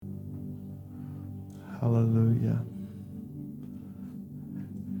Hallelujah.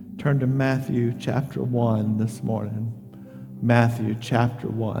 Turn to Matthew chapter 1 this morning. Matthew chapter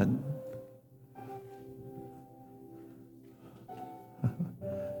 1.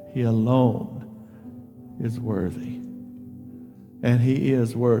 He alone is worthy. And he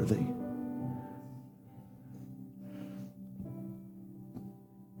is worthy.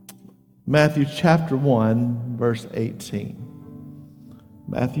 Matthew chapter 1, verse 18.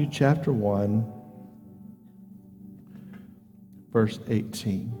 Matthew chapter 1, verse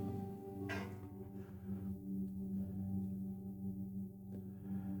 18.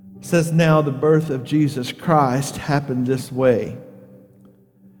 It says, "Now the birth of Jesus Christ happened this way.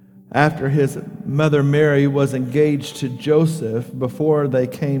 After his mother Mary was engaged to Joseph, before they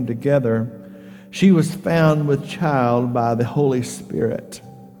came together, she was found with child by the Holy Spirit.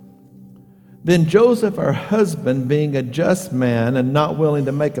 Then Joseph, her husband, being a just man and not willing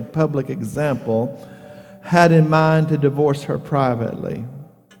to make a public example, had in mind to divorce her privately.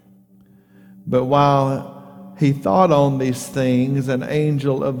 But while he thought on these things, an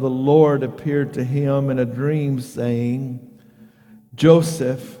angel of the Lord appeared to him in a dream, saying,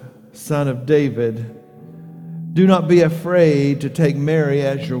 'Joseph, son of David, do not be afraid to take Mary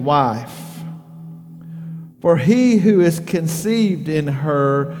as your wife. For he who is conceived in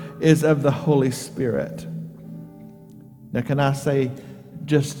her is of the Holy Spirit.'" Now, can I say,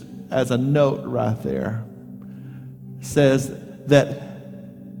 just as a note right there, says that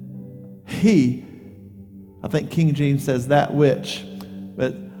he, I think King James says that which,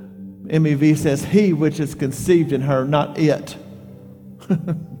 but MEV says he which is conceived in her, not it.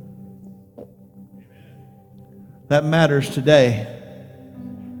 That matters today.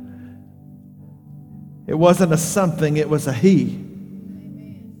 It wasn't a something, it was a he.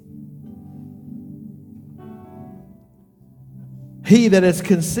 He that is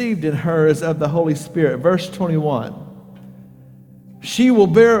conceived in her is of the Holy Spirit. Verse 21. "She will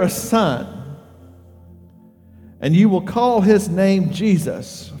bear a son, and you will call his name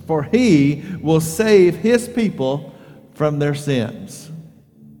Jesus, for he will save his people from their sins."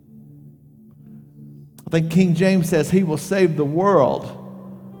 I think King James says he will save the world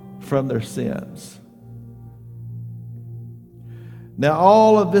from their sins. Now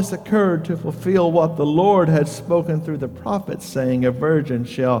all of this occurred to fulfill what the Lord had spoken through the prophets, saying, "A virgin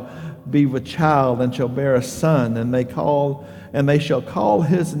shall be with child and shall bear a son, and they shall call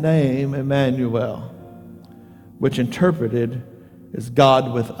his name Emmanuel," which interpreted is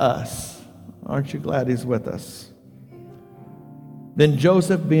God with us. Aren't you glad he's with us? "Then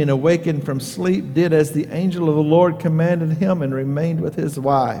Joseph, being awakened from sleep, did as the angel of the Lord commanded him, and remained with his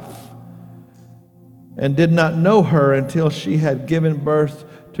wife, and did not know her until she had given birth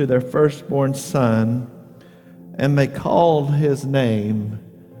to their firstborn son, and they called his name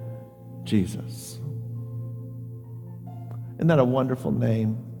Jesus." Isn't that a wonderful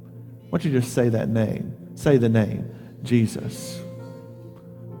name? Why don't you just say that name? Say the name, Jesus.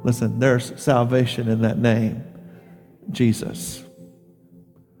 Listen, there's salvation in that name, Jesus.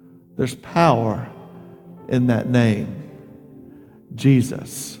 There's power in that name,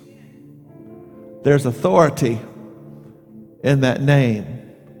 Jesus. There's authority in that name,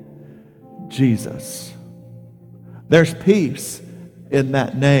 Jesus. There's peace in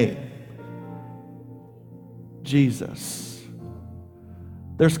that name, Jesus.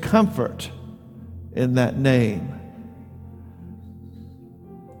 There's comfort in that name,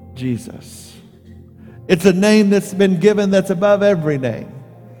 Jesus. It's a name that's been given that's above every name,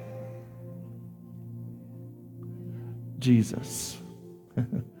 Jesus.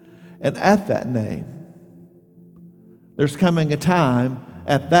 And at that name, there's coming a time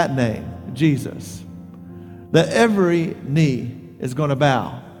at that name, Jesus, that every knee is going to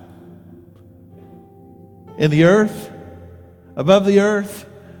bow. In the earth, above the earth,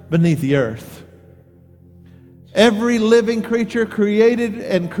 beneath the earth. Every living creature, created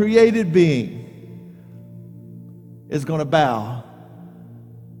and created being, is going to bow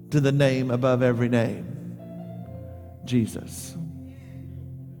to the name above every name, Jesus.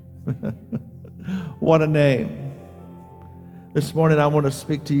 What a name. This morning I want to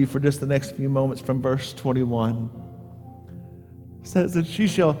speak to you for just the next few moments from verse 21. It says that she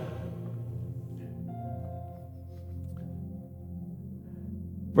shall,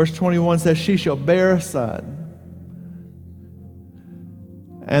 verse 21 says, "She shall bear a son,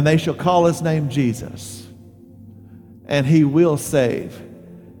 and they shall call his name Jesus, and he will save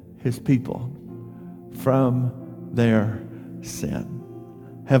his people from their sin."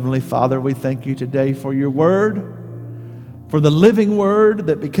 Heavenly Father, we thank you today for your word, for the living word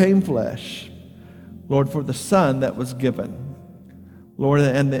that became flesh. Lord, for the Son that was given. Lord,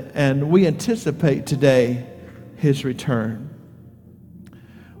 and we anticipate today his return.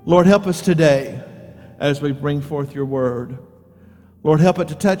 Lord, help us today as we bring forth your word. Lord, help it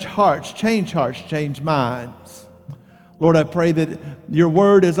to touch hearts, change minds. Lord, I pray that your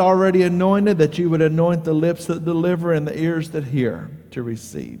word is already anointed, that you would anoint the lips that deliver and the ears that hear to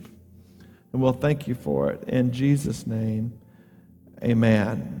receive. And we'll thank you for it. In Jesus' name,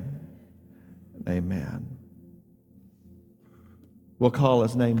 amen. Amen. We'll call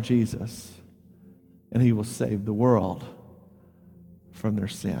his name Jesus, and he will save the world from their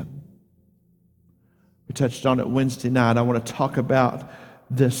sin. We touched on it Wednesday night. I want to talk about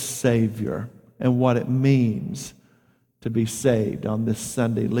this Savior and what it means to be saved on this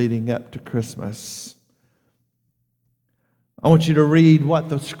Sunday leading up to Christmas. I want you to read what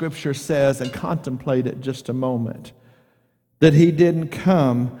the Scripture says and contemplate it just a moment. That he didn't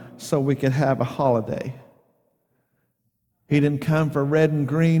come so we could have a holiday. He didn't come for red and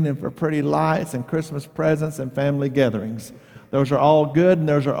green and for pretty lights and Christmas presents and family gatherings. Those are all good and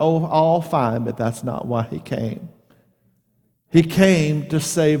those are all fine, but that's not why he came. He came to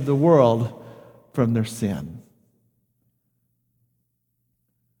save the world from their sin.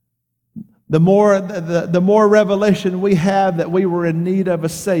 The more revelation we have that we were in need of a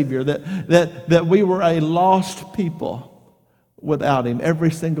Savior, that we were a lost people without him,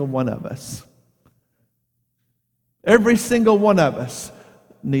 every single one of us. Every single one of us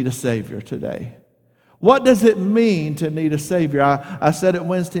need a Savior today. What does it mean to need a Savior? I said it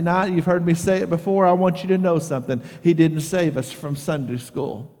Wednesday night. You've heard me say it before. I want you to know something. He didn't save us from Sunday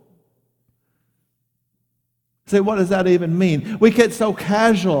school. Say, what does that even mean? We get so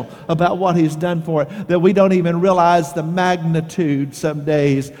casual about what he's done for it that we don't even realize the magnitude some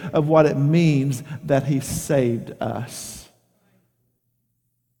days of what it means that he saved us.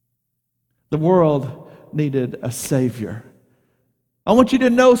 The world needed a Savior. I want you to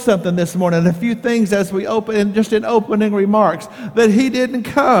know something this morning, a few things as we open, just in opening remarks, that he didn't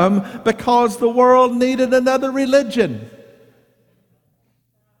come because the world needed another religion.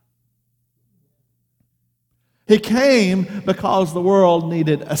 He came because the world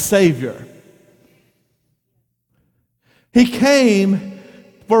needed a Savior. He came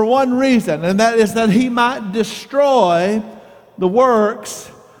for one reason, and that is that he might destroy the works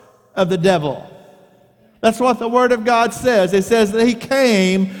of the devil. That's what the Word of God says. It says that he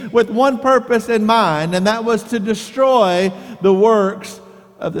came with one purpose in mind, and that was to destroy the works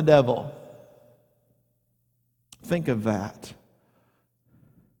of the devil. Think of that.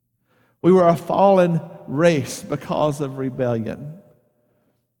 We were a fallen race because of rebellion.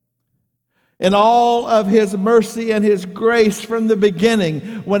 In all of his mercy and his grace from the beginning,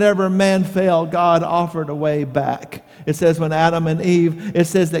 whenever man fell, God offered a way back. It says when Adam and Eve, it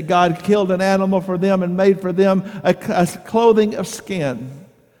says that God killed an animal for them and made for them a clothing of skin.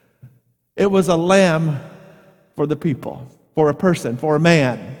 It was a lamb for the people, for a person, for a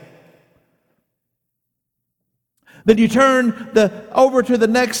man. Then you turn over to the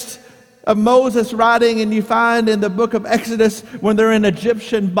next of Moses writing, and you find in the book of Exodus when they're in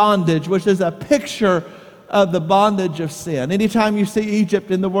Egyptian bondage, which is a picture of the bondage of sin. Anytime you see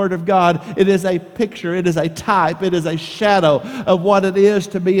Egypt in the Word of God, it is a picture, it is a type, it is a shadow of what it is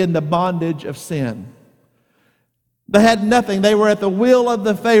to be in the bondage of sin. They had nothing. They were at the will of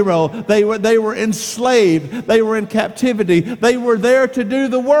the Pharaoh. They were enslaved. They were in captivity. They were there to do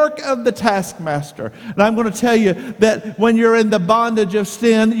the work of the taskmaster. And I'm going to tell you that when you're in the bondage of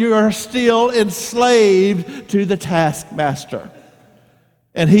sin, you are still enslaved to the taskmaster.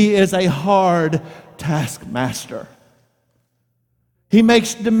 And he is a hard taskmaster. He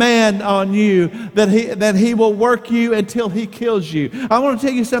makes demand on you that he will work you until he kills you. I want to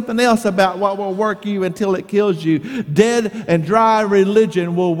tell you something else about what will work you until it kills you. Dead and dry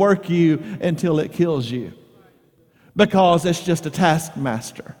religion will work you until it kills you, because it's just a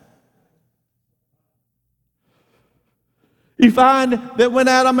taskmaster. You find that when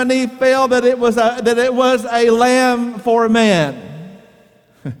Adam and Eve fell, that it was a lamb for a man.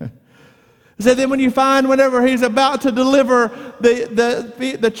 So then when you find whenever he's about to deliver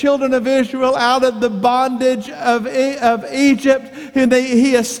the children of Israel out of the bondage of Egypt, and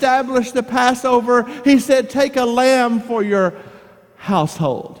he established the Passover, he said, take a lamb for your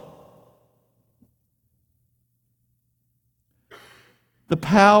household. The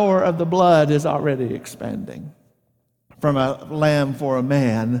power of the blood is already expanding from a lamb for a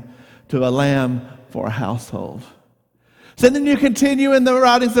man to a lamb for a household. So then you continue in the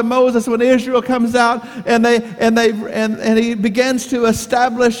writings of Moses when Israel comes out and he begins to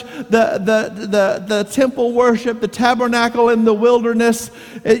establish the temple worship, the tabernacle in the wilderness.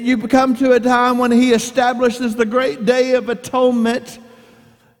 You come to a time when he establishes the great day of atonement,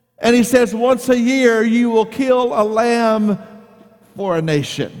 And he says, once a year you will kill a lamb for a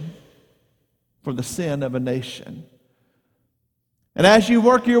nation, for the sin of a nation. And as you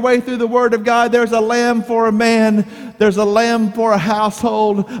work your way through the Word of God, there's a lamb for a man, there's a lamb for a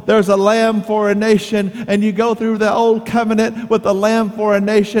household, there's a lamb for a nation, and you go through the Old Covenant with a lamb for a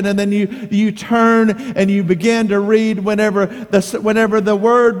nation, and then you turn and you begin to read whenever the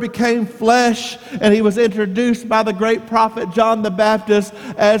Word became flesh, and he was introduced by the great prophet John the Baptist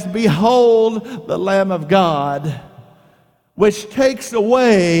as, behold, the Lamb of God, which takes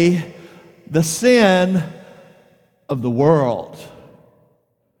away the sin of the world.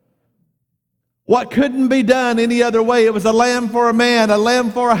 What couldn't be done any other way? It was a lamb for a man, a lamb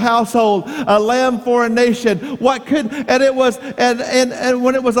for a household, a lamb for a nation. And when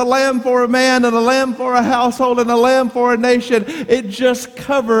it was a lamb for a man and a lamb for a household and a lamb for a nation, it just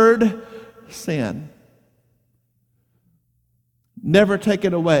covered sin. Never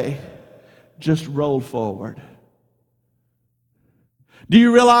taken away, just rolled forward. Do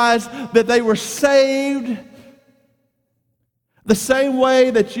you realize that they were saved the same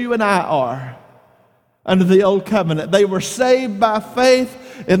way that you and I are? Under the Old Covenant, they were saved by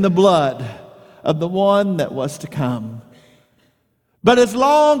faith in the blood of the one that was to come. But as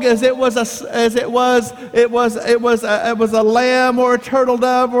long as it was a lamb or a turtle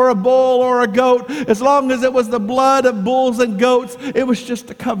dove or a bull or a goat, as long as it was the blood of bulls and goats, it was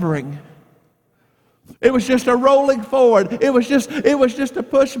just a covering. It was just a rolling forward. It was just to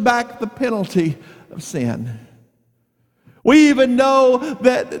push back the penalty of sin. We even know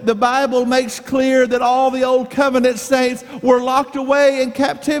that the Bible makes clear that all the Old Covenant saints were locked away in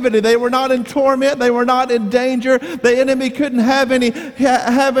captivity. They were not in torment. They were not in danger. The enemy couldn't have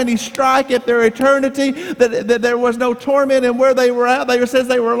any strike at their eternity. That there was no torment in where they were at. It says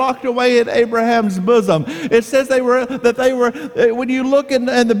they were locked away in Abraham's bosom. It says when you look in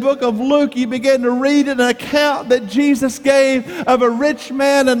the book of Luke, you begin to read an account that Jesus gave of a rich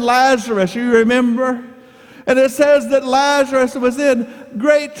man and Lazarus. You remember? And it says that Lazarus was in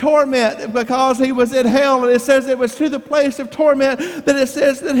great torment because he was in hell. And it says it was to the place of torment that it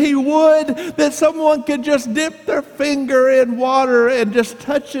says that he would that someone could just dip their finger in water and just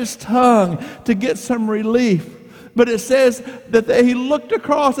touch his tongue to get some relief. But it says that he looked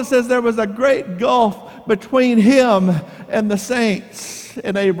across. It says there was a great gulf between him and the saints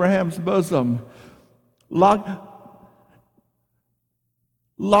in Abraham's bosom.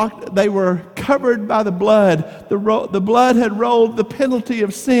 They were covered by the blood. The blood had rolled the penalty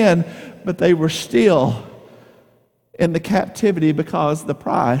of sin, but they were still in the captivity because the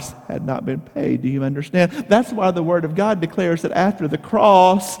price had not been paid. Do you understand? That's why the Word of God declares that after the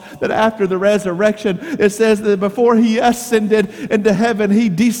cross, that after the resurrection, it says that before he ascended into heaven, he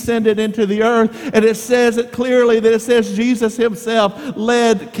descended into the earth. And it says it clearly that it says Jesus himself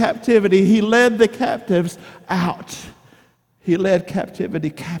led captivity. He led the captives out. He led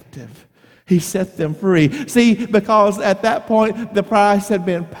captivity captive. He set them free. See, because at that point the price had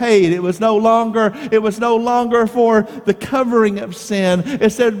been paid. It was no longer for the covering of sin.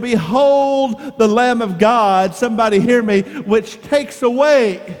 It said, behold the Lamb of God, somebody hear me, which takes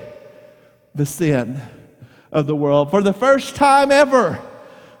away the sin of the world. For the first time ever,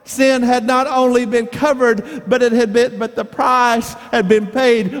 sin had not only been covered, but the price had been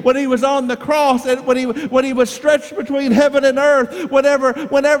paid. When he was on the cross, and when he was stretched between heaven and earth,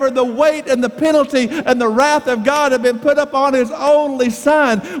 whenever the weight and the penalty and the wrath of God had been put upon his only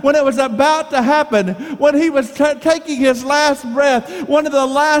Son, when it was about to happen, when he was taking his last breath, one of the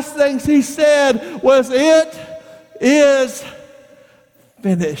last things he said was, "It is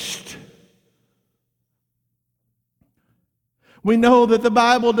finished." We know that the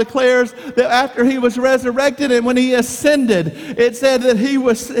Bible declares that after he was resurrected and when he ascended, it said that he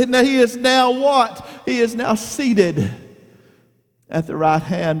is now what? He is now seated at the right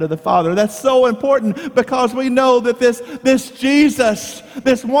hand of the Father. That's so important because we know that this Jesus,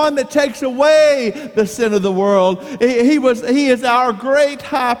 this one that takes away the sin of the world, he is our great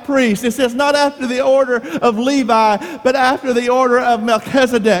high priest. It says not after the order of Levi, but after the order of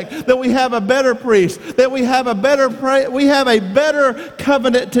Melchizedek, that we have a better priest, that we have a better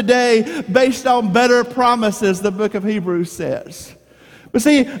covenant today based on better promises, the book of Hebrews says. But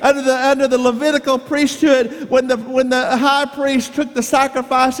see, under the Levitical priesthood, when the high priest took the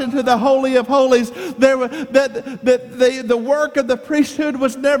sacrifice into the Holy of Holies, the work of the priesthood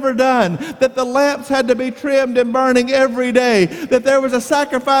was never done. That the lamps had to be trimmed and burning every day. That there was a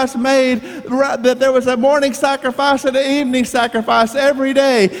sacrifice made. That there was a morning sacrifice and an evening sacrifice every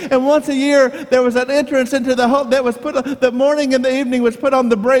day. And once a year, there was an entrance into the morning and the evening was put on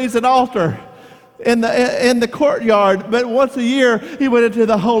the brazen altar. in the courtyard, but once a year he went into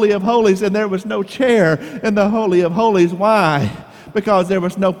the Holy of Holies, and there was no chair in the Holy of Holies. Why? Because there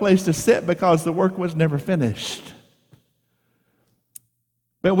was no place to sit, because the work was never finished.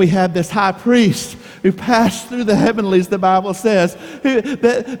 But we have this high priest who passed through the heavenlies, the Bible says,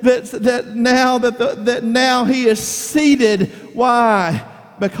 that now he is seated. Why?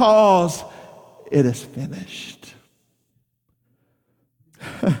 Because it is finished.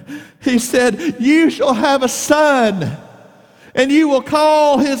 He said, "You shall have a son, and you will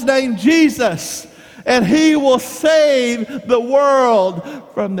call his name Jesus, and he will save the world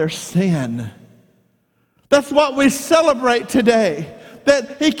from their sin." That's what we celebrate today.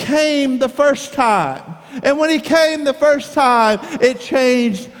 That he came the first time. And when he came the first time, it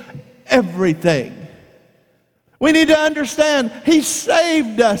changed everything. We need to understand he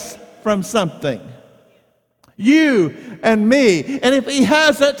saved us from something. You and me. And if he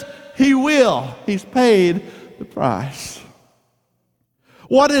hasn't, he will. He's paid the price.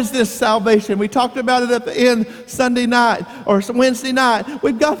 What is this salvation? We talked about it at the end Sunday night or Wednesday night.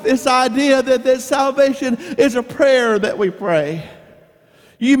 We've got this idea that this salvation is a prayer that we pray.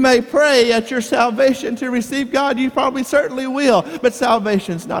 You may pray at your salvation to receive God. You probably certainly will. But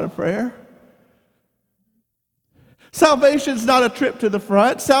salvation's not a prayer. Salvation's not a trip to the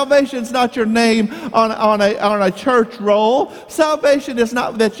front. Salvation's not your name on a church roll. Salvation is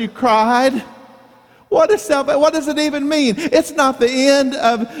not that you cried. What is salvation? What does it even mean? It's not the end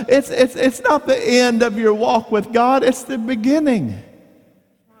of it's not the end of your walk with God. It's the beginning.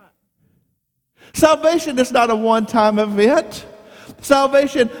 Salvation is not a one-time event.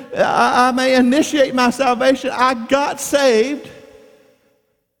 Salvation, I may initiate my salvation. I got saved.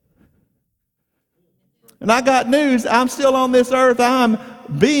 And I got news. I'm still on this earth. I'm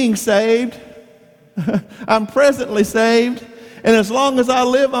being saved. I'm presently saved. And as long as I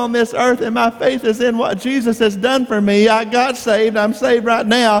live on this earth and my faith is in what Jesus has done for me, I got saved. I'm saved right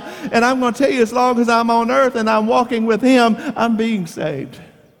now. And I'm going to tell you, as long as I'm on earth and I'm walking with him, I'm being saved.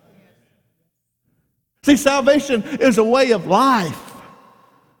 See, salvation is a way of life.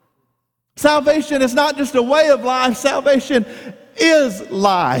 Salvation is not just a way of life. Salvation is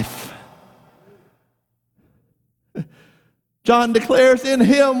life. John declares, in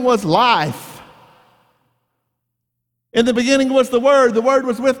him was life. In the beginning was the Word. The Word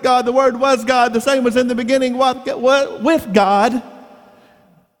was with God. The Word was God. The same was in the beginning with God.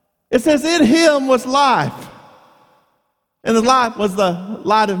 It says, in him was life. And the life was the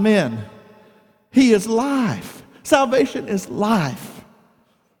light of men. He is life. Salvation is life.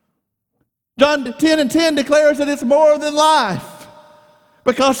 John 10:10 declares that it's more than life.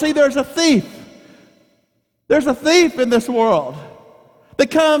 Because, see, there's a thief. There's a thief in this world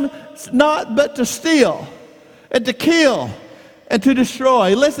that comes not but to steal and to kill and to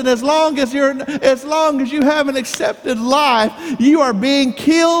destroy. Listen, as long as you haven't accepted life, you are being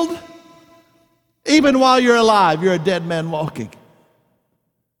killed even while you're alive. You're a dead man walking.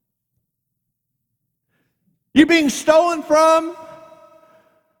 You're being stolen from,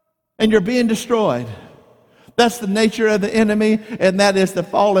 and you're being destroyed. That's the nature of the enemy, and that is the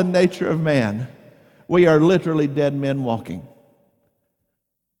fallen nature of man. We are literally dead men walking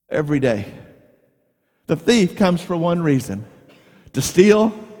every day. The thief comes for one reason: to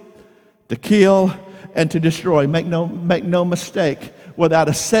steal, to kill, and to destroy. Make no mistake, without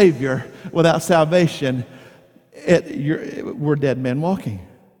a Savior, without salvation, we're dead men walking.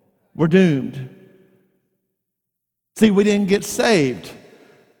 We're doomed. See, we didn't get saved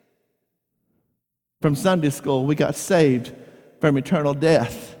from Sunday school. We got saved from eternal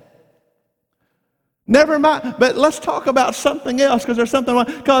death. Never mind, but let's talk about something else, because there's something,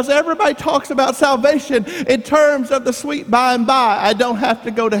 because everybody talks about salvation in terms of the sweet by and by. I don't have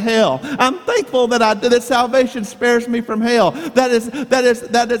to go to hell. I'm thankful that salvation spares me from hell. That's an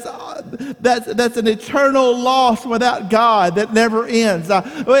eternal loss without God that never ends.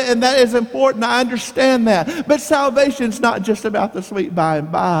 And that is important. I understand that. But salvation's not just about the sweet by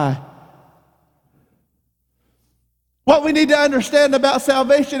and by. What we need to understand about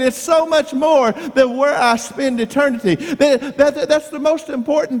salvation is so much more than where I spend eternity. That's the most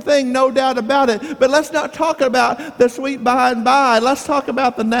important thing, no doubt about it. But let's not talk about the sweet by and by. Let's talk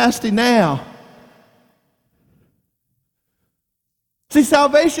about the nasty now. See,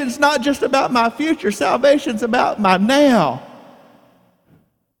 salvation's not just about my future. Salvation's about my now.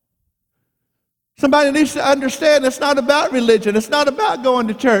 Somebody needs to understand it's not about religion. It's not about going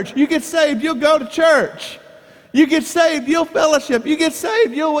to church. You get saved, you'll go to church. You get saved, you'll fellowship. You get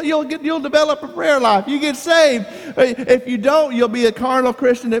saved, you'll develop a prayer life. You get saved. If you don't, you'll be a carnal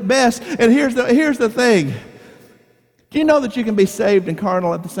Christian at best. And here's the thing. Do you know that you can be saved and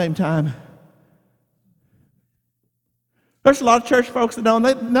carnal at the same time? There's a lot of church folks that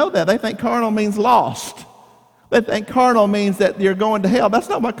don't know that. They think carnal means lost. They think carnal means that you're going to hell. That's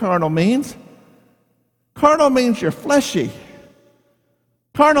not what carnal means. Carnal means you're fleshy.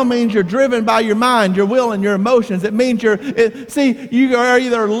 Carnal means you're driven by your mind, your will, and your emotions. It means you are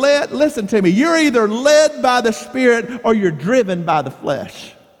either led, listen to me, you're either led by the Spirit or you're driven by the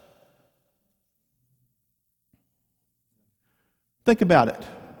flesh. Think about it.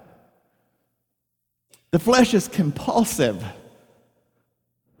 The flesh is compulsive.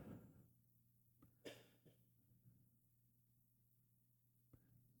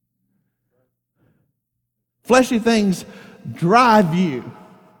 Fleshy things drive you.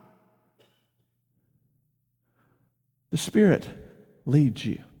 The Spirit leads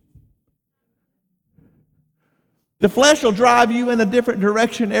you. The flesh will drive you in a different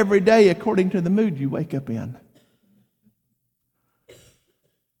direction every day according to the mood you wake up in.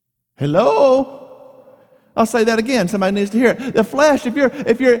 Hello? I'll say that again. Somebody needs to hear it. The flesh,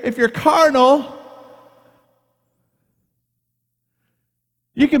 if you're carnal,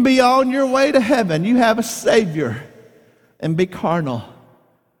 you can be on your way to heaven. You have a Savior and be carnal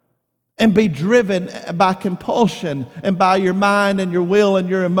and be driven by compulsion and by your mind and your will and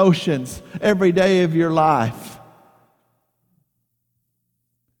your emotions every day of your life.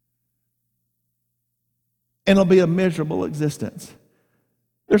 And it'll be a miserable existence.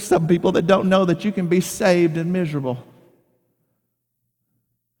 There's some people that don't know that you can be saved and miserable.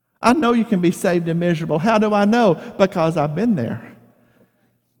 I know you can be saved and miserable. How do I know? Because I've been there.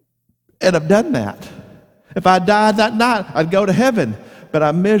 And I've done that. If I died that night, I'd go to heaven. But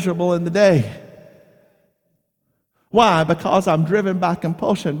I'm miserable in the day. Why? Because I'm driven by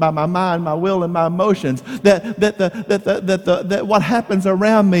compulsion, by my mind, my will, and my emotions. That what happens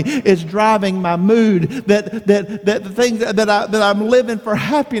around me is driving my mood. That the things that I'm living for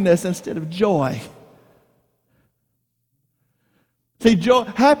happiness instead of joy. See,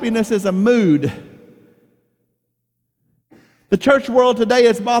 happiness is a mood. The church world today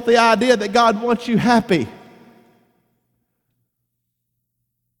has bought the idea that God wants you happy.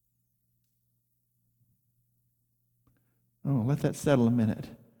 Oh, let that settle a minute.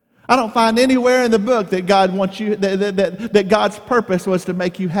 I don't find anywhere in the book that God wants you, that God's purpose was to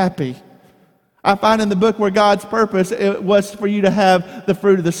make you happy. I find in the book where God's purpose it was for you to have the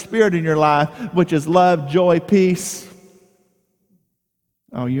fruit of the Spirit in your life, which is love, joy, peace.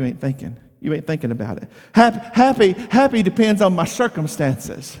 Oh, you ain't thinking. You ain't thinking about it. Happy depends on my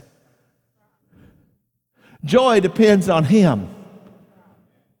circumstances. Joy depends on Him.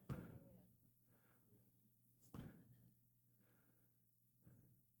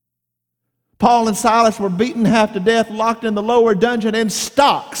 Paul and Silas were beaten half to death, locked in the lower dungeon in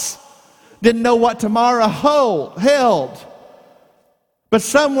stocks. Didn't know what tomorrow held. But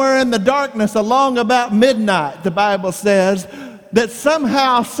somewhere in the darkness, along about midnight, the Bible says, that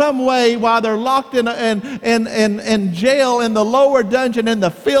somehow, some way, while they're locked in jail in the lower dungeon, in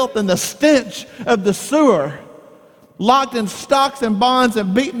the filth and the stench of the sewer, locked in stocks and bonds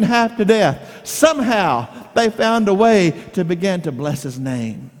and beaten half to death, somehow they found a way to begin to bless His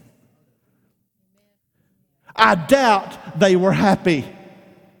name. I doubt they were happy.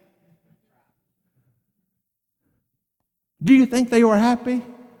 Do you think they were happy?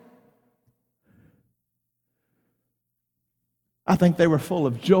 I think they were full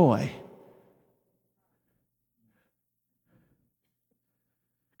of joy.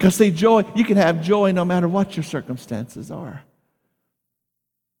 Because see, joy, you can have joy no matter what your circumstances are.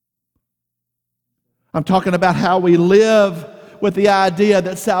 I'm talking about how we live with the idea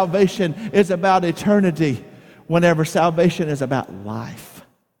that salvation is about eternity, whenever salvation is about life.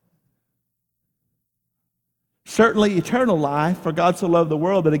 Certainly eternal life, for God so loved the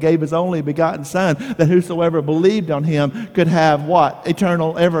world that He gave His only begotten Son, that whosoever believed on Him could have what?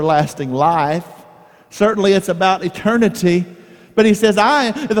 Eternal, everlasting life. Certainly it's about eternity. But He says,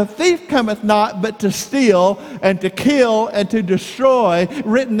 the thief cometh not but to steal and to kill and to destroy,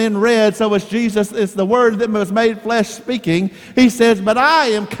 written in red, so as Jesus is the Word that was made flesh speaking. He says, but I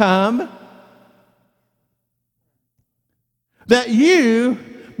am come that you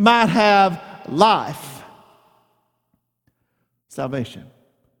might have life. Salvation.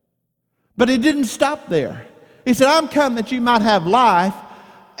 But He didn't stop there. He said, I'm come that you might have life,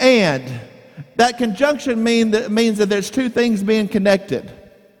 and that conjunction means that there's two things being connected.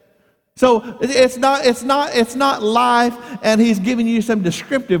 So it's not life, and He's giving you some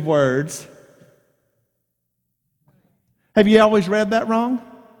descriptive words. Have you always read that wrong?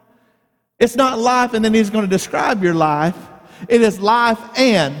 It's not life, and then He's going to describe your life. It is life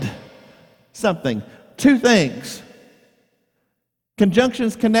and something. Two things.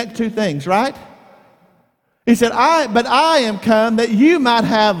 Conjunctions connect two things, right? He said, but I am come that you might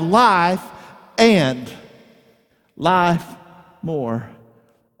have life and life more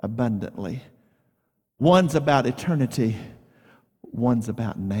abundantly. One's about eternity, one's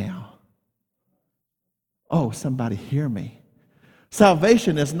about now. Oh, somebody hear me.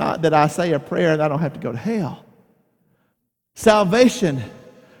 Salvation is not that I say a prayer and I don't have to go to hell. Salvation,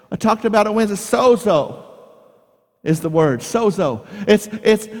 I talked about it Wednesday, sozo is the word, sozo.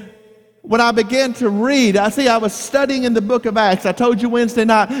 It's when I began to read, I was studying in the book of Acts. I told you Wednesday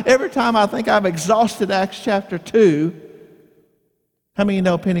night, every time I think I've exhausted Acts chapter 2, how many of you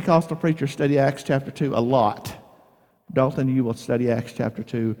know Pentecostal preachers study Acts chapter 2 a lot? Dalton, you will study Acts chapter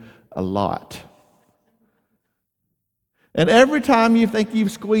 2 a lot. And every time you think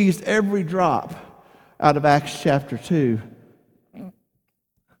you've squeezed every drop out of Acts chapter 2,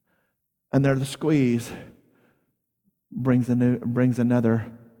 another squeeze brings another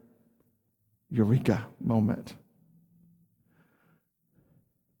eureka moment.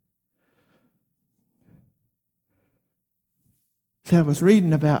 See, I was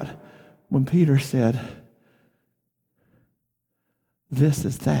reading about when Peter said, "This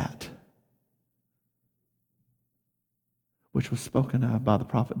is that which was spoken of by the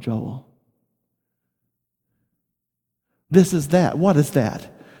prophet Joel." This is that. What is that?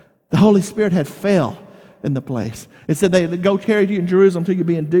 The Holy Spirit had fell in the place. It said they go carry you in Jerusalem till you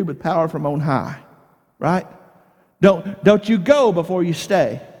be endued with power from on high. Right? Don't you go before you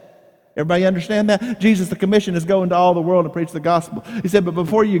stay. Everybody understand that? Jesus, the commission is go into all the world and preach the gospel. He said, but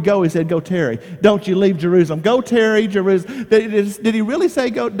before you go, he said, go tarry. Don't you leave Jerusalem. Go tarry, Jerusalem. Did he really say,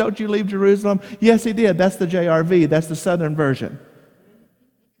 go? Don't you leave Jerusalem? Yes, he did. That's the JRV. That's the Southern version.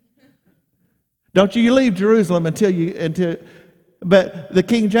 Don't you leave Jerusalem until. But the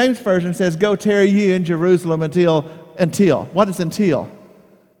King James Version says, go tarry ye in Jerusalem until. What is until?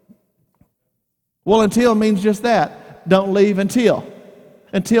 Well, until means just that. Don't leave until.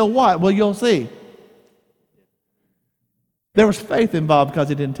 Until what? Well, you'll see. There was faith involved because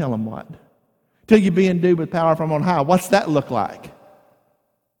he didn't tell them what. Till you be endued with power from on high. What's that look like?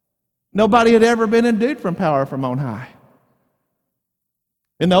 Nobody had ever been endued from power from on high.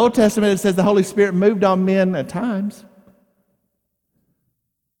 In the Old Testament, it says the Holy Spirit moved on men at times.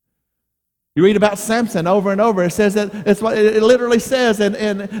 You read about Samson over and over. It says that it's what it literally says, and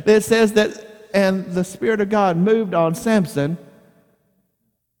it says that, and the Spirit of God moved on Samson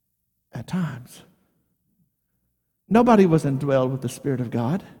at times. Nobody was indwelled with the Spirit of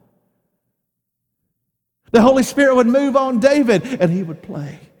God. The Holy Spirit would move on David, and he would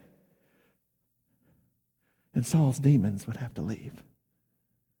play. And Saul's demons would have to leave.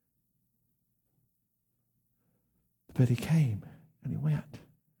 But he came, and he went.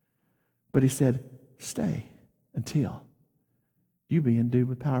 But he said, stay until you be endued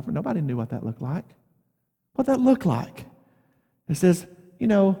with power. Nobody knew what that looked like. What that looked like. It says,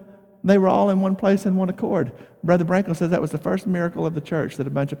 they were all in one place in one accord. Brother Branko says that was the first miracle of the church, that a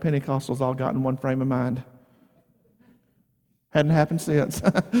bunch of Pentecostals all got in one frame of mind. Hadn't happened since.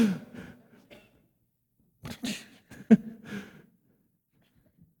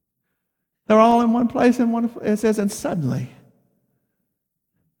 They're all in one place in one. It says, and suddenly.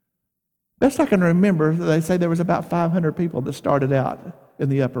 Best I can remember, they say there was about 500 people that started out in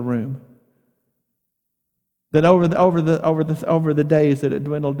the upper room. That over the days that it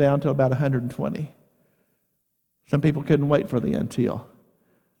dwindled down to about 120. Some people couldn't wait for the until.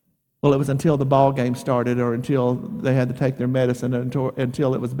 Well, it was until the ball game started, or until they had to take their medicine,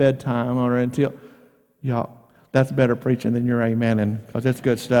 until it was bedtime, or until y'all. That's better preaching than your amening, because it's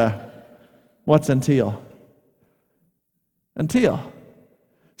good stuff. What's until? Until.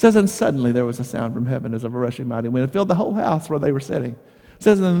 It says, and suddenly there was a sound from heaven as of a rushing mighty wind. It filled the whole house where they were sitting. It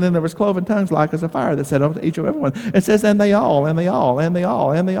says, and then there was cloven tongues like as a fire that set over each of everyone. It says, and they all. So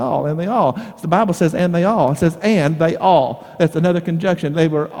the Bible says, and they all. It says, and they all. That's another conjunction. They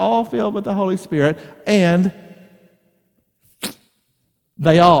were all filled with the Holy Spirit, and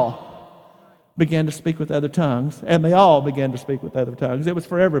they all began to speak with other tongues, and they all began to speak with other tongues. It was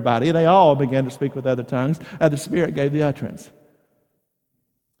for everybody. They all began to speak with other tongues, and the Spirit gave the utterance.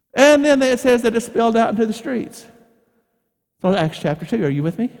 And then it says that it spilled out into the streets. So Acts chapter 2, are you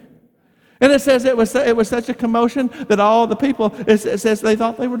with me? And it says it was such a commotion that all the people, it says they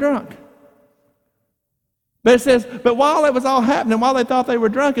thought they were drunk. But it says, but while it was all happening, while they thought they were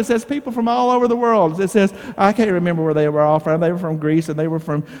drunk, it says people from all over the world. It says, I can't remember where they were all from. They were from Greece, and they were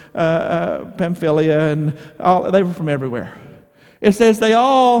from Pamphylia, and they were from everywhere. It says they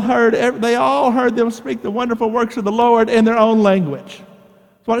all heard them speak the wonderful works of the Lord in their own language.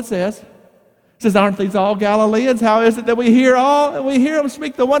 That's what it says. It says, aren't these all Galileans? How is it that we hear them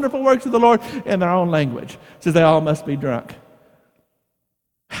speak the wonderful works of the Lord in their own language? Says they all must be drunk.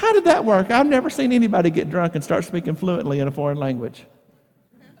 How did that work? I've never seen anybody get drunk and start speaking fluently in a foreign language.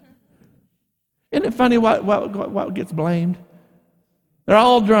 Isn't it funny what gets blamed? They're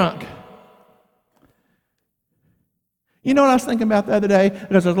all drunk. You know what I was thinking about the other day?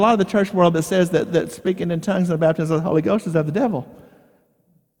 Because there's a lot of the church world that says that speaking in tongues and the baptism of the Holy Ghost is of the devil.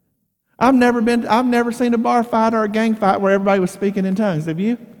 I've never seen a bar fight or a gang fight where everybody was speaking in tongues. Have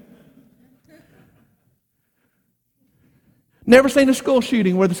you? Never seen a school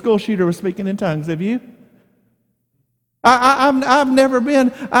shooting where the school shooter was speaking in tongues. Have you? I've never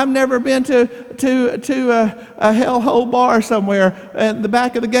been to a hellhole bar somewhere in the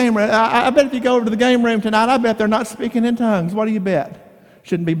back of the game room. I bet if you go over to the game room tonight, I bet they're not speaking in tongues. What do you bet?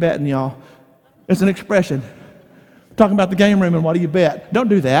 Shouldn't be betting, y'all. It's an expression. Talking about the game room and what do you bet? Don't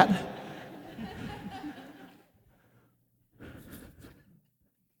do that.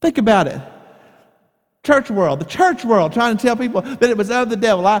 Think about it. The church world, trying to tell people that it was of the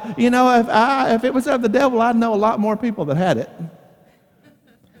devil. If it was of the devil, I'd know a lot more people that had it.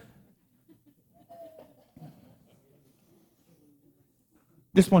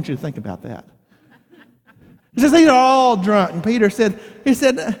 Just want you to think about that. He says, these are all drunk. And Peter said,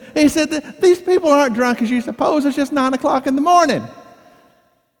 these people aren't drunk as you suppose. It's just 9 o'clock in the morning.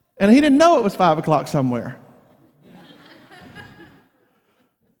 And he didn't know it was 5 o'clock somewhere.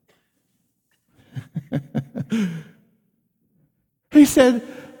 He said,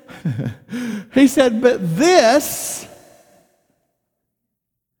 but this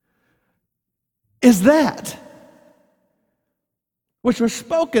is that which was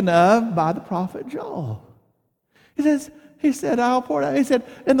spoken of by the prophet Joel. He said, I'll pour out. He said,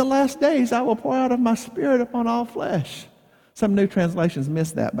 in the last days I will pour out of my spirit upon all flesh. Some new translations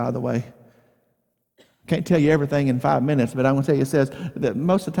miss that, by the way. Can't tell you everything in 5 minutes, but I'm going to tell you, it says that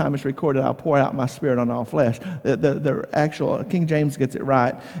most of the time it's recorded, I'll pour out my spirit on all flesh. The actual, King James gets it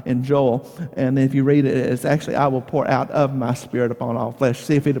right in Joel, and then if you read it, it's actually, I will pour out of my spirit upon all flesh.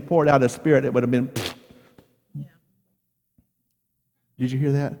 See, if he'd have poured out his spirit, it would have been, yeah. Did you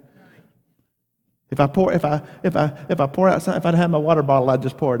hear that? If I pour out something, if I'd had my water bottle, I'd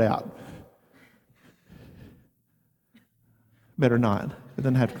just pour it out. Better not. It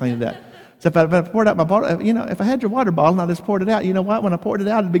doesn't have to clean it up. So if I poured out my bottle, if I had your water bottle and I just poured it out, you know what? When I poured it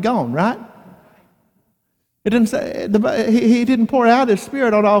out, it'd be gone, right? It didn't say he didn't pour out his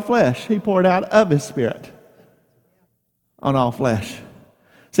spirit on all flesh. He poured out of his spirit on all flesh.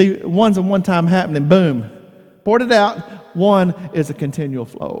 See, one's a one-time happening. Boom, poured it out. One is a continual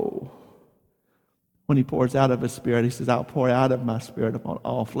flow. When he pours out of his spirit, he says, I'll pour out of my spirit upon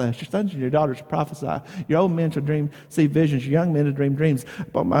all flesh. Your sons and your daughters shall prophesy. Your old men shall see visions. Your young men shall dream dreams.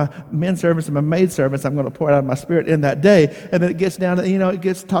 Upon my men servants and my maid servants, I'm going to pour out of my spirit in that day. And then it gets down to, it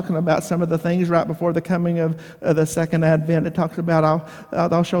gets talking about some of the things right before the coming of the second advent. It talks about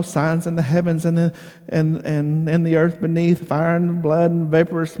I'll show signs in the heavens and in the earth beneath, fire and blood and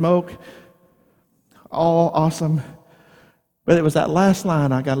vapor of smoke. All awesome. But it was that last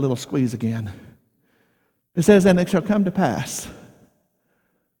line I got a little squeeze again. It says, and it shall come to pass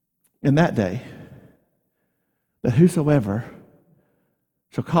in that day that whosoever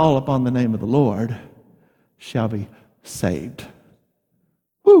shall call upon the name of the Lord shall be saved.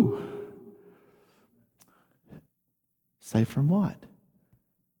 Woo! Saved from what?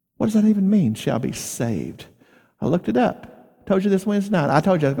 What does that even mean, shall be saved? I looked it up. I told you this Wednesday night. I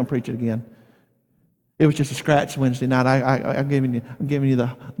told you I was going to preach it again. It was just a scratch Wednesday night. I'm giving you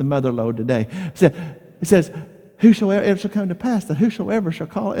the mother load today. It says, whosoever, it shall come to pass that whosoever shall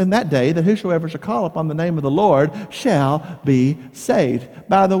call, in that day, that whosoever shall call upon the name of the Lord shall be saved.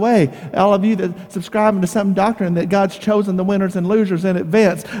 By the way, all of you that subscribe to some doctrine that God's chosen the winners and losers in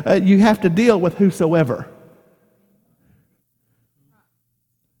advance, you have to deal with whosoever.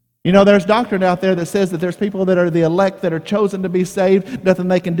 There's doctrine out there that says that there's people that are the elect that are chosen to be saved. Nothing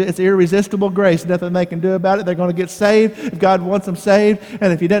they can do. It's irresistible grace. Nothing they can do about it. They're going to get saved if God wants them saved.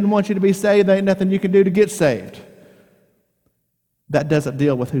 And if He doesn't want you to be saved, there ain't nothing you can do to get saved. That doesn't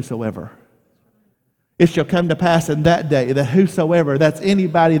deal with whosoever. It shall come to pass in that day that whosoever, that's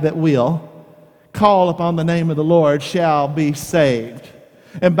anybody that will, call upon the name of the Lord shall be saved.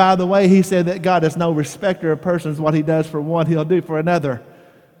 And by the way, He said that God is no respecter of persons. What He does for one, He'll do for another.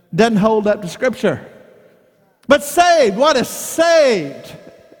 Doesn't hold up to Scripture. But saved, what is saved?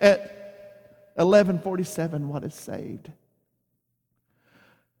 At 11:47, what is saved?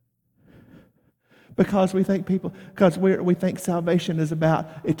 Because we think salvation is about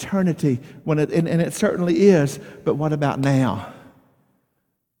eternity, and it certainly is. But what about now?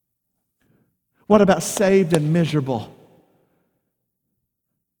 What about saved and miserable?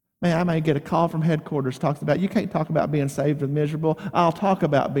 Man, I may get a call from headquarters talks about, you can't talk about being saved and miserable. I'll talk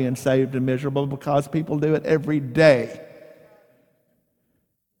about being saved and miserable because people do it every day.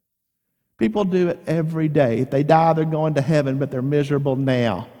 People do it every day. If they die, they're going to heaven, but they're miserable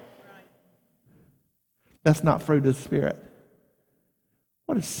now. That's not fruit of the Spirit.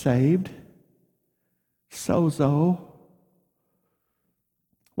 What is saved? Sozo.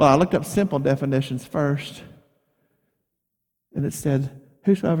 Well, I looked up simple definitions first, and it said,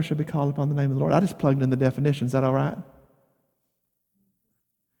 whosoever should be called upon the name of the Lord. I just plugged in the definition. Is that all right?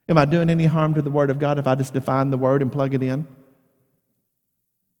 Am I doing any harm to the Word of God if I just define the Word and plug it in?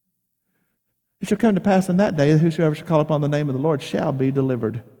 It shall come to pass in that day that whosoever shall call upon the name of the Lord shall be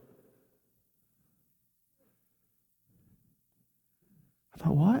delivered. I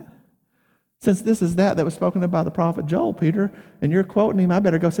thought, what? Since this is that was spoken of by the prophet Joel, Peter, and you're quoting him, I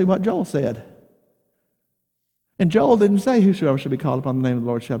better go see what Joel said. And Joel didn't say whosoever shall be called upon the name of the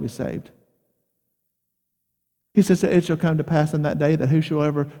Lord shall be saved. He says it shall come to pass in that day that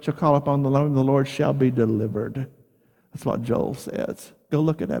whosoever shall call upon the name of the Lord shall be delivered. That's what Joel says. Go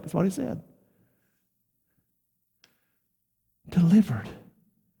look it up. That's what he said. Delivered.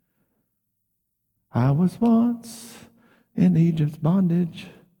 I was once in Egypt's bondage,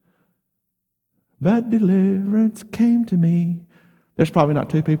 but deliverance came to me. There's probably not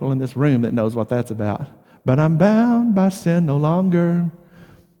two people in this room that knows what that's about. But I'm bound by sin no longer,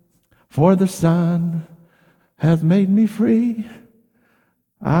 for the Son has made me free.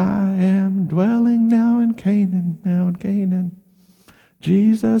 I am dwelling now in Canaan,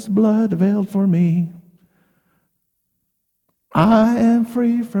 Jesus' blood availed for me. I am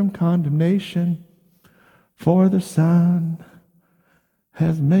free from condemnation, for the Son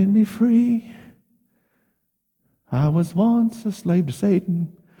has made me free. I was once a slave to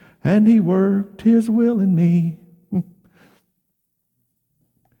Satan, and he worked his will in me.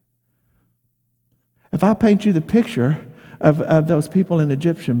 If I paint you the picture of those people in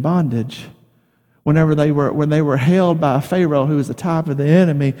Egyptian bondage, when they were held by a Pharaoh who was the type of the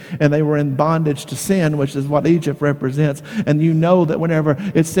enemy, and they were in bondage to sin, which is what Egypt represents. And you know that whenever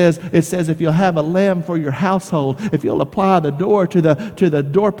it says if you'll have a lamb for your household, if you'll apply the door to the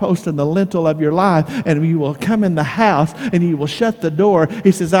doorpost and the lintel of your life, and you will come in the house and you will shut the door,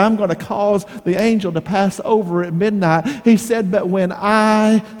 he says, I'm going to cause the angel to pass over at midnight. He said, but when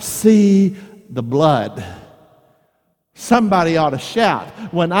I see the blood. Somebody ought to shout,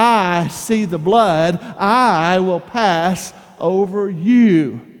 when I see the blood, I will pass over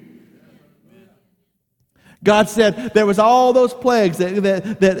you. God said there was all those plagues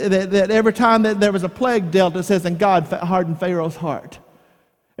that every time that there was a plague dealt, it says, and God hardened Pharaoh's heart.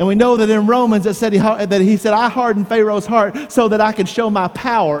 And we know that in Romans it said he said, I hardened Pharaoh's heart so that I could show my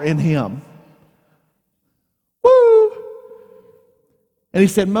power in him. Woo! And he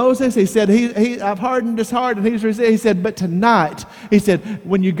said, Moses, he said, I've hardened his heart, and he said, but tonight, he said,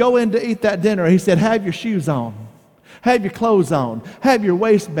 when you go in to eat that dinner, he said, have your shoes on, have your clothes on, have your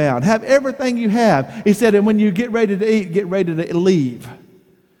waistband, have everything you have. He said, and when you get ready to eat, get ready to leave.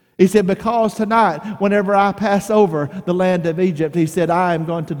 He said, because tonight, whenever I pass over the land of Egypt, he said, I am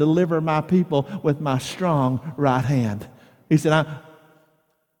going to deliver my people with my strong right hand. He said,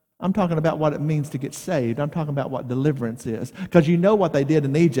 I'm talking about what it means to get saved. I'm talking about what deliverance is. Because you know what they did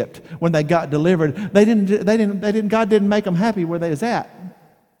in Egypt when they got delivered. God didn't make them happy where they was at.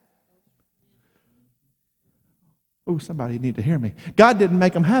 Oh, somebody need to hear me. God didn't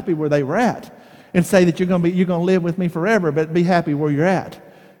make them happy where they were at and say that you're going to live with me forever, but be happy where you're at.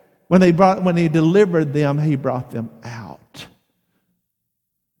 When he delivered them, he brought them out.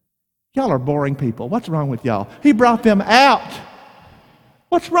 Y'all are boring people. What's wrong with y'all? He brought them out.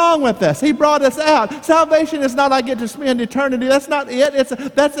 What's wrong with us? He brought us out. Salvation is not I get to spend eternity. That's not it.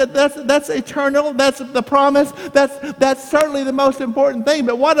 That's eternal. That's the promise. That's certainly the most important thing.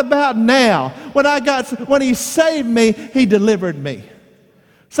 But what about now? When he saved me, he delivered me.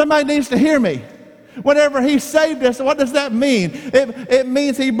 Somebody needs to hear me. Whenever he saved us, what does that mean? It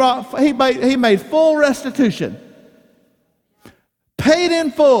means he made full restitution. Paid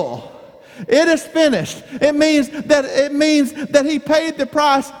in full. It is finished. It means that he paid the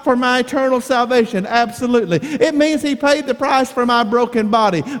price for my eternal salvation. Absolutely. It means he paid the price for my broken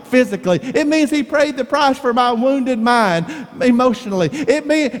body physically. It means he paid the price for my wounded mind emotionally. It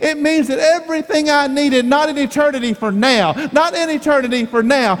means that everything I needed, not in eternity for now, not in eternity for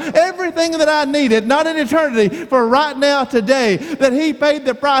now, everything that I needed, not in eternity for right now today, that he paid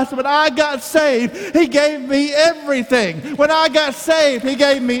the price. When I got saved, he gave me everything. When I got saved, he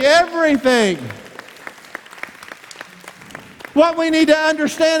gave me everything. What we need to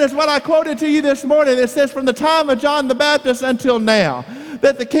understand is what I quoted to you this morning. It says, from the time of John the Baptist until now,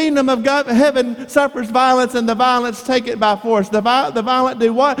 that the kingdom of God, heaven suffers violence, and the violence take it by force. The violent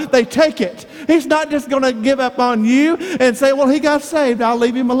do what? They take it. He's not just going to give up on you and say, well, he got saved, I'll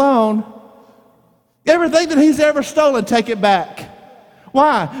leave him alone. Everything that he's ever stolen, take it back.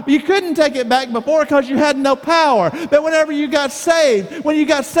 Why? You couldn't take it back before because you had no power. But whenever you got saved, when you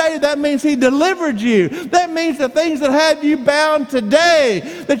got saved, that means he delivered you. That means the things that have you bound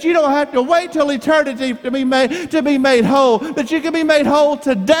today, that you don't have to wait till eternity to be made whole, that you can be made whole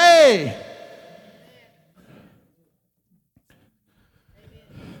today.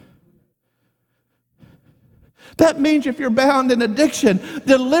 That means if you're bound in addiction,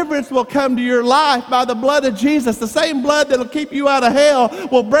 deliverance will come to your life by the blood of Jesus. The same blood that will keep you out of hell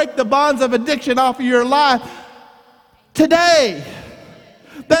will break the bonds of addiction off of your life today.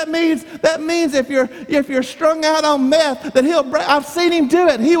 That means if you're strung out on meth, that he'll break. I've seen him do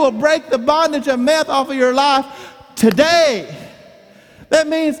it. He will break the bondage of meth off of your life today. It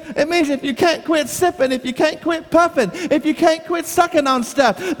means if you can't quit sipping, if you can't quit puffing, if you can't quit sucking on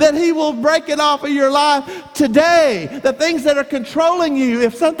stuff, that he will break it off of your life today. The things that are controlling you,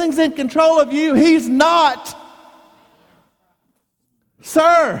 if something's in control of you, he's not.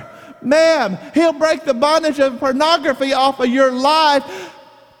 Sir, ma'am, he'll break the bondage of pornography off of your life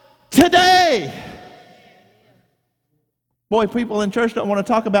today. Boy, people in church don't want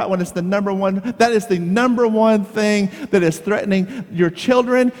to talk about when it's the number one. That is the number one thing that is threatening your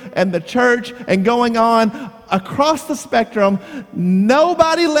children and the church and going on across the spectrum.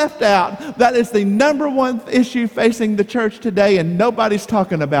 Nobody left out. That is the number one issue facing the church today, and nobody's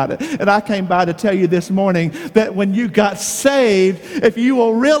talking about it. And I came by to tell you this morning that when you got saved, if you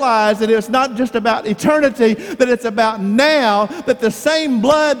will realize that it's not just about eternity, that it's about now, that the same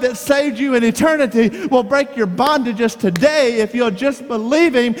blood that saved you in eternity will break your bondages today if you'll just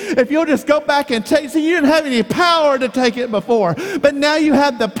believe him, if you'll just go back and take. See, you didn't have any power to take it before, but now you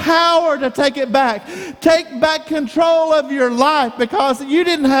have the power to take it back. Take back control of your life because you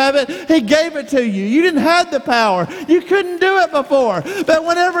didn't have it. He gave it to you. You didn't have the power. You couldn't do it before. But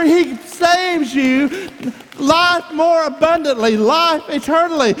whenever he saves you, life more abundantly, life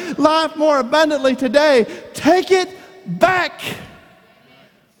eternally, life more abundantly today, take it back.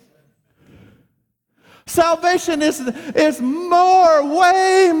 Salvation is more,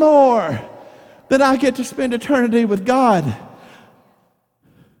 way more than I get to spend eternity with God.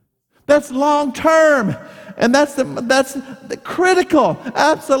 That's long term. And that's the critical.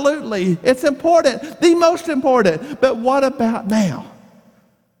 Absolutely. It's important. The most important. But what about now?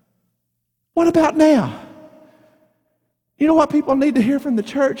 What about now? You know what people need to hear from the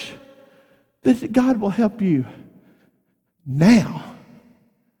church? That God will help you now.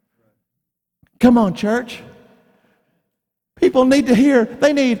 Come on, church. People need to hear.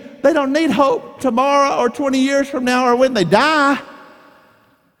 They don't need hope tomorrow or 20 years from now or when they die.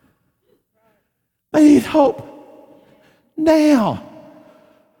 They need hope now.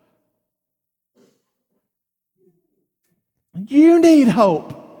 You need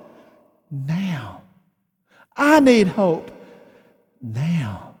hope now. I need hope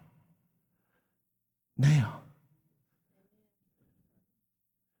now. Now.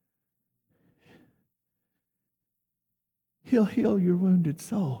 He'll heal your wounded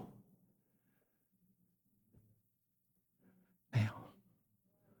soul. Now.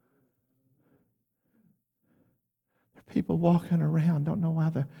 There are people walking around, don't know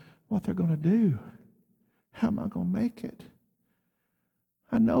what they're going to do. How am I going to make it?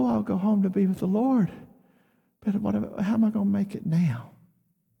 I know I'll go home to be with the Lord, but how am I going to make it now?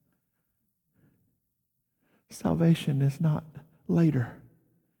 Salvation is not later.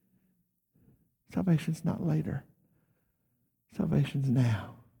 Salvation's not later. Salvation's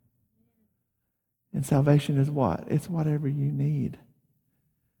now. And salvation is what? It's whatever you need.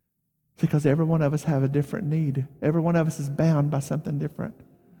 Because every one of us have a different need. Every one of us is bound by something different.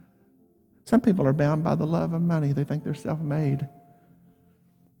 Some people are bound by the love of money. They think they're self-made.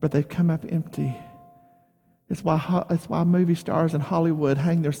 But they've come up empty. It's why movie stars in Hollywood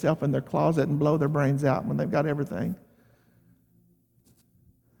hang themselves in their closet and blow their brains out when they've got everything.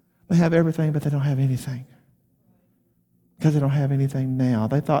 They have everything, but they don't have anything. Because they don't have anything now.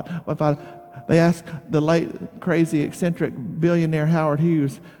 They thought, they asked the late, crazy, eccentric billionaire Howard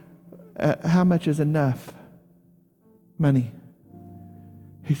Hughes, how much is enough money?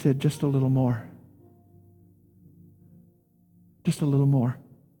 He said, just a little more. Just a little more.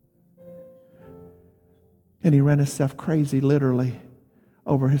 And he ran himself crazy, literally,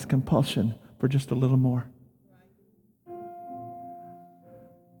 over his compulsion for just a little more.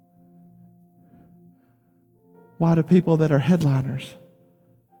 Why do people that are headliners,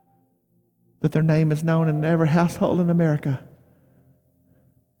 that their name is known in every household in America?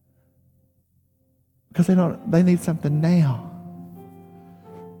 Because they need something now.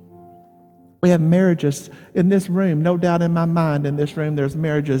 We have marriages in this room, no doubt in my mind, in this room there's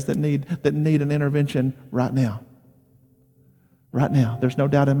marriages that need an intervention right now. Right now. There's no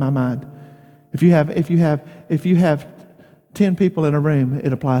doubt in my mind. If you have 10 people in a room,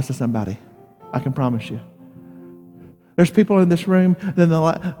 it applies to somebody. I can promise you. There's people in this room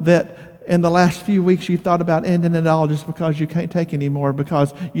that in the last few weeks you thought about ending it all just because you can't take anymore,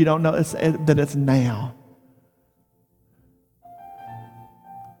 because you don't know that it's now.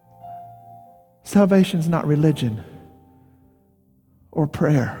 Salvation's not religion or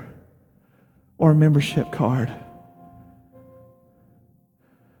prayer or a membership card.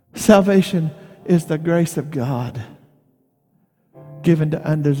 Salvation is the grace of God given to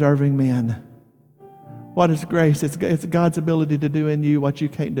undeserving men. What is grace? It's God's ability to do in you what you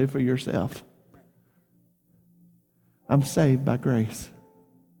can't do for yourself. I'm saved by grace.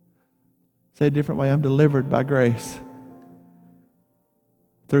 Say it a different way. I'm delivered by grace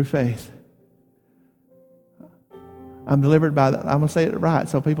through faith. I'm delivered by I'm going to say it right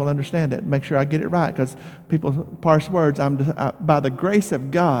so people understand it. Make sure I get it right, because people parse words. By the grace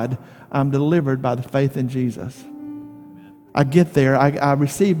of God, I'm delivered by the faith in Jesus. I get there. I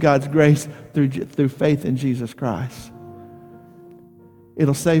receive God's grace through faith in Jesus Christ.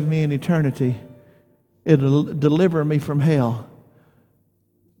 It'll save me in eternity. It'll deliver me from hell.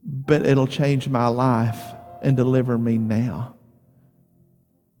 But it'll change my life and deliver me now.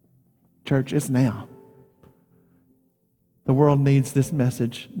 Church, it's now. The world needs this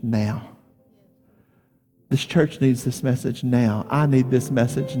message now. This church needs this message now. I need this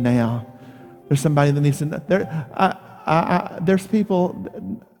message now. There's somebody that needs to know. There's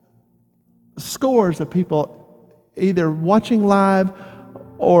people, scores of people, either watching live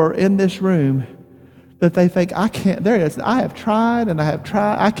or in this room, that they think, I have tried and I have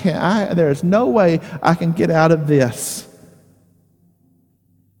tried. There is no way I can get out of this.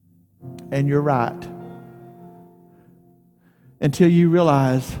 And you're right. Until you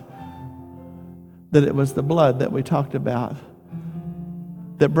realize that it was the blood that we talked about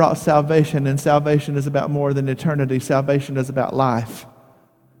that brought salvation, and salvation is about more than eternity. Salvation is about life.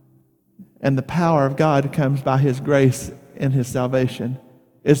 And the power of God comes by His grace in His salvation.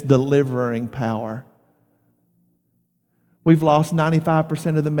 It's delivering power. We've lost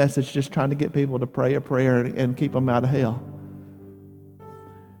 95% of the message just trying to get people to pray a prayer and keep them out of hell.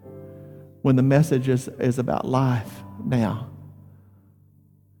 When the message is about life now.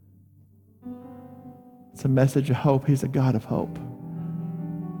 It's a message of hope. He's a God of hope.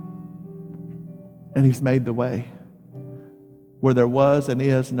 And He's made the way where there was and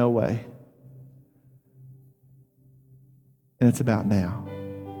is no way. And it's about now.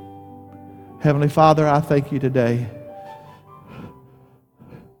 Heavenly Father, I thank You today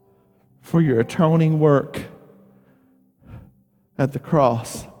for Your atoning work at the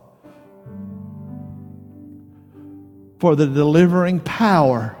cross, for the delivering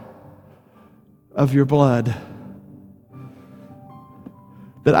power of Your blood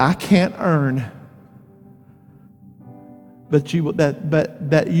that I can't earn, but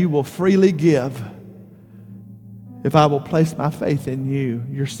that You will freely give if I will place my faith in You,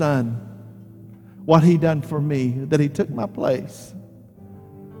 Your Son, what He done for me, that He took my place.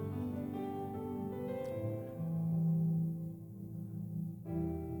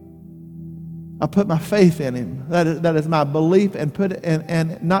 I put my faith in Him. That is my belief,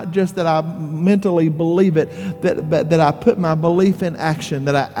 and not just that I mentally believe it, but that I put my belief in action,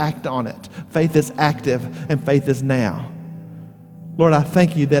 that I act on it. Faith is active, and faith is now. Lord, I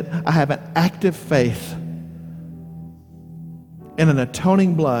thank You that I have an active faith in an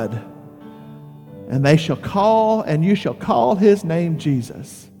atoning blood, and You shall call His name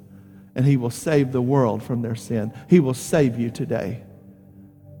Jesus, and He will save the world from their sin. He will save you today.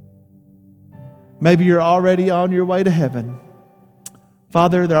 Maybe you're already on your way to heaven.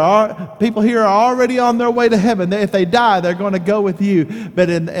 Father, there are people here are already on their way to heaven. If they die, they're going to go with You.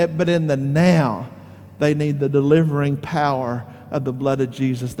 But in the now, they need the delivering power of the blood of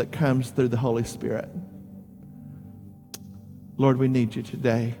Jesus that comes through the Holy Spirit. Lord, we need You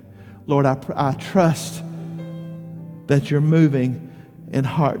today. Lord, I trust that You're moving in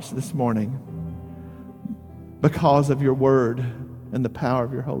hearts this morning because of Your word and the power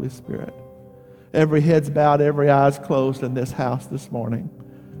of Your Holy Spirit. Every head's bowed, every eye's closed in this house this morning.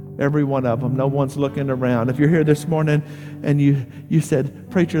 Every one of them. No one's looking around. If you're here this morning and you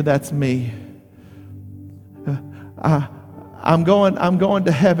said, Preacher, that's me. I'm going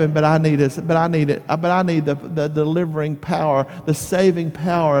to heaven, but I need the delivering power, the saving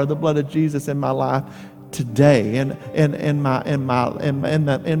power of the blood of Jesus in my life today, in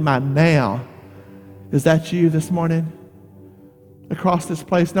my now. Is that you this morning? Across this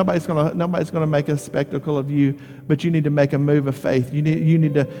place, nobody's gonna make a spectacle of you, but you need to make a move of faith. You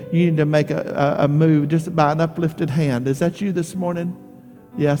need to make a move just by an uplifted hand. Is that you this morning?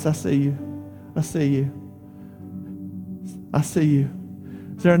 Yes, I see you. I see you. I see you.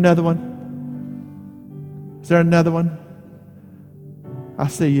 Is there another one? Is there another one? I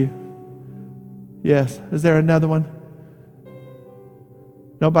see you. Yes. Is there another one?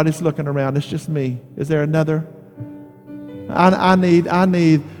 Nobody's looking around. It's just me. Is there another? I need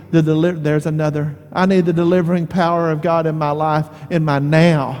the there's another. I need the delivering power of God in my life, in my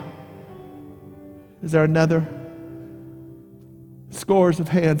now. Is there another? Scores of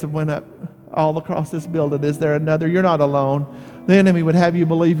hands have went up all across this building. Is there another? You're not alone. The enemy would have you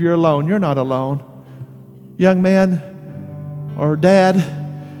believe you're alone. You're not alone. Young man or dad,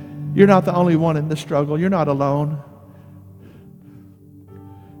 you're not the only one in the struggle. You're not alone.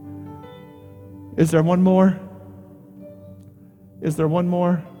 Is there one more? Is there one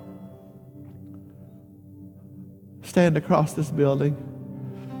more? Stand across this building.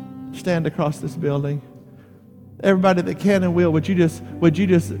 Stand across this building. Everybody that can and will, would you just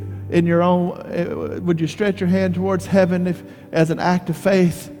in your own, would you stretch your hand towards heaven as an act of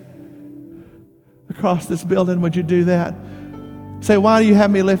faith across this building? Would you do that? Say, why do you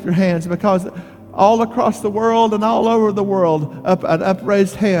have me lift your hands? Because all across the world and all over the world, an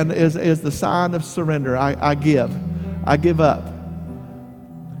upraised hand is the sign of surrender. I give up.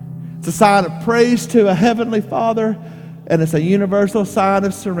 It's a sign of praise to a heavenly Father, and it's a universal sign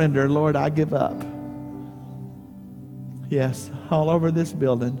of surrender. Lord, I give up. Yes, all over this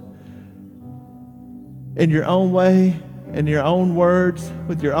building. In your own way, in your own words,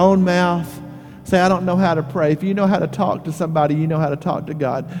 with your own mouth. Say, I don't know how to pray. If you know how to talk to somebody, you know how to talk to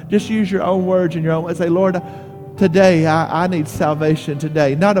God. Just use your own words and your own way. Say, Lord, today I need salvation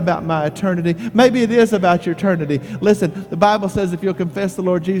today. Not about my eternity. Maybe it is about your eternity. Listen, the Bible says if you'll confess the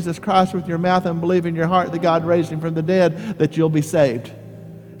Lord Jesus Christ with your mouth and believe in your heart that God raised him from the dead, that you'll be saved.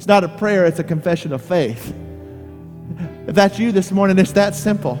 It's not a prayer, it's a confession of faith. If that's you this morning, it's that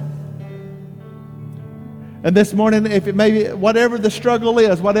simple. And this morning, if it may be, whatever the struggle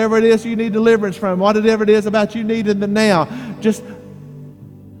is, whatever it is you need deliverance from, whatever it is about you need in the now, just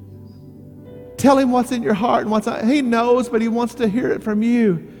tell him what's in your heart and he knows, but he wants to hear it from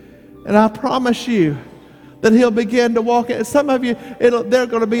you. And I promise you that he'll begin to walk in. Some of you, there's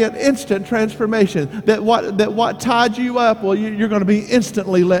going to be an instant transformation. That what tied you up, well, you're going to be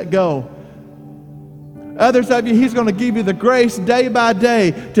instantly let go. Others of you, he's going to give you the grace day by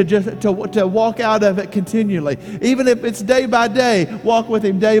day to walk out of it continually. Even if it's day by day, walk with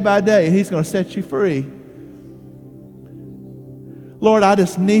him day by day, and he's going to set you free. Lord, I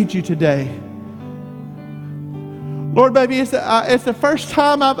just need you today. Lord, maybe it's the first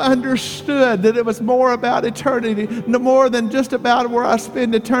time I've understood that it was more about eternity, more than just about where I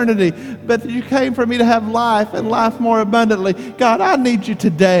spend eternity, but that you came for me to have life and life more abundantly. God, I need you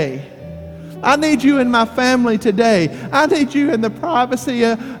today. I need you in my family today. I need you in the privacy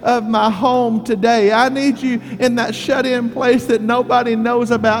of my home today. I need you in that shut-in place that nobody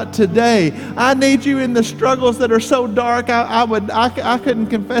knows about today. I need you in the struggles that are so dark I couldn't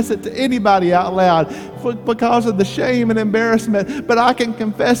confess it to anybody out loud because of the shame and embarrassment. But I can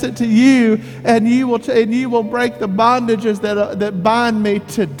confess it to you, and you will break the bondages that bind me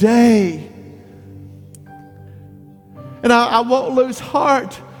today. And I won't lose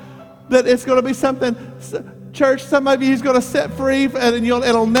heart. That it's going to be something, church, some of you he's going to set free and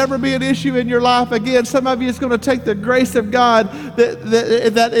it'll never be an issue in your life again. Some of you it's going to take the grace of God,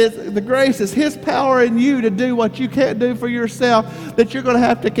 that is, the grace is his power in you to do what you can't do for yourself, that you're going to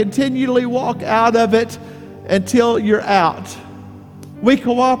have to continually walk out of it until you're out. We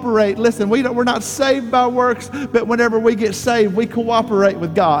cooperate. Listen, we're not saved by works, but whenever we get saved, we cooperate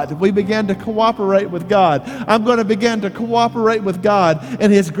with God. We begin to cooperate with God. I'm going to begin to cooperate with God,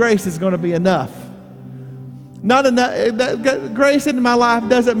 and his grace is going to be enough. Not enough. That grace in my life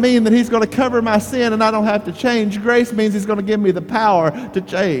doesn't mean that he's going to cover my sin and I don't have to change. Grace means he's going to give me the power to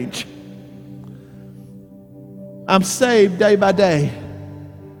change. I'm saved day by day.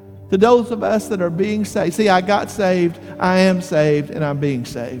 To those of us that are being saved. See, I got saved, I am saved, and I'm being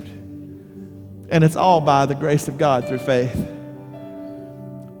saved. And it's all by the grace of God through faith.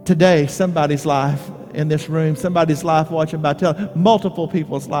 Today, somebody's life in this room, somebody's life watching by television, multiple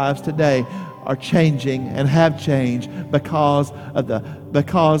people's lives today are changing and have changed because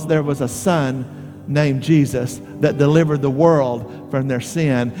there was a son named Jesus that delivered the world from their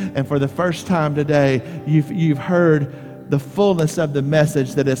sin. And for the first time today, you've heard the fullness of the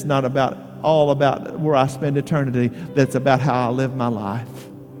message, that it's not all about where I spend eternity, that's about how I live my life.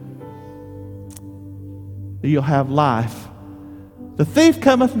 You'll have life. The thief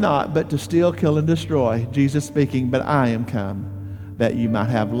cometh not, but to steal, kill, and destroy. Jesus speaking, but I am come, that you might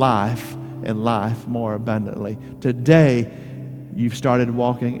have life, and life more abundantly. Today, you've started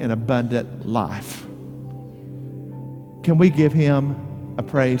walking in abundant life. Can we give him a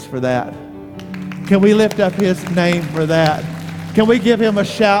praise for that? Can we lift up his name for that? Can we give him a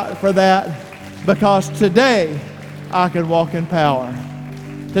shout for that? Because today, I can walk in power.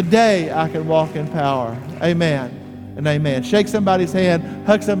 Today, I can walk in power. Amen and amen. Shake somebody's hand,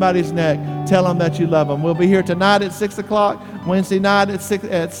 hug somebody's neck, tell them that you love them. We'll be here tonight at 6 o'clock, Wednesday night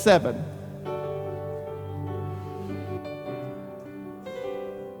at 7.